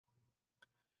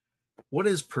What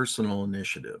is personal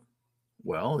initiative?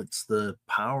 Well, it's the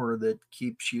power that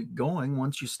keeps you going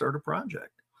once you start a project.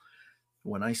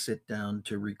 When I sit down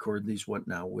to record these What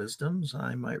Now wisdoms,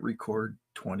 I might record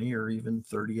 20 or even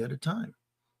 30 at a time.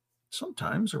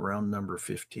 Sometimes around number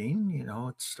 15,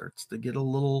 it starts to get a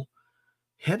little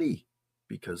heady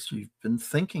because you've been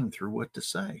thinking through what to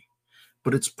say.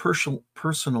 But it's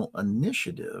personal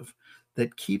initiative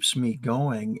that keeps me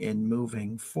going and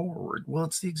moving forward. Well,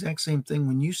 it's the exact same thing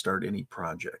when you start any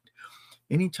project.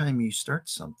 Anytime you start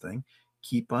something,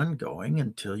 keep on going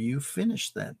until you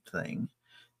finish that thing.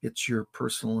 It's your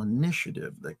personal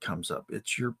initiative that comes up.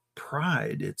 It's your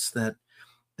pride. It's that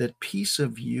piece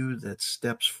of you that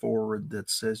steps forward that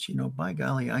says, by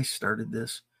golly, I started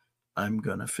this. I'm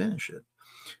going to finish it.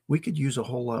 We could use a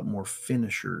whole lot more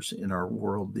finishers in our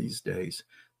world these days.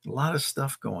 A lot of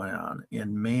stuff going on.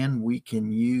 And man, we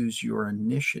can use your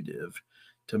initiative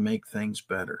to make things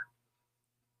better.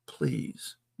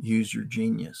 Please use your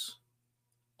genius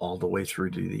all the way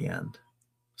through to the end.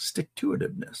 Stick to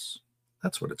itiveness.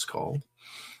 That's what it's called.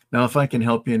 Now, if I can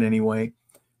help you in any way,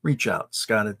 reach out,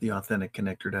 Scott at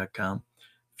theauthenticconnector.com.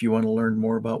 If you want to learn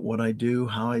more about what I do,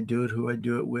 how I do it, who I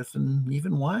do it with, and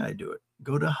even why I do it,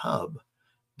 go to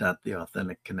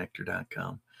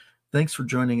hub.theauthenticconnector.com. Thanks for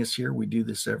joining us here. We do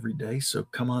this every day, so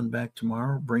come on back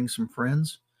tomorrow, bring some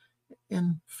friends,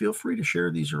 and feel free to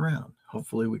share these around.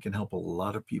 Hopefully, we can help a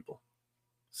lot of people.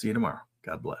 See you tomorrow.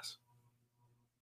 God bless.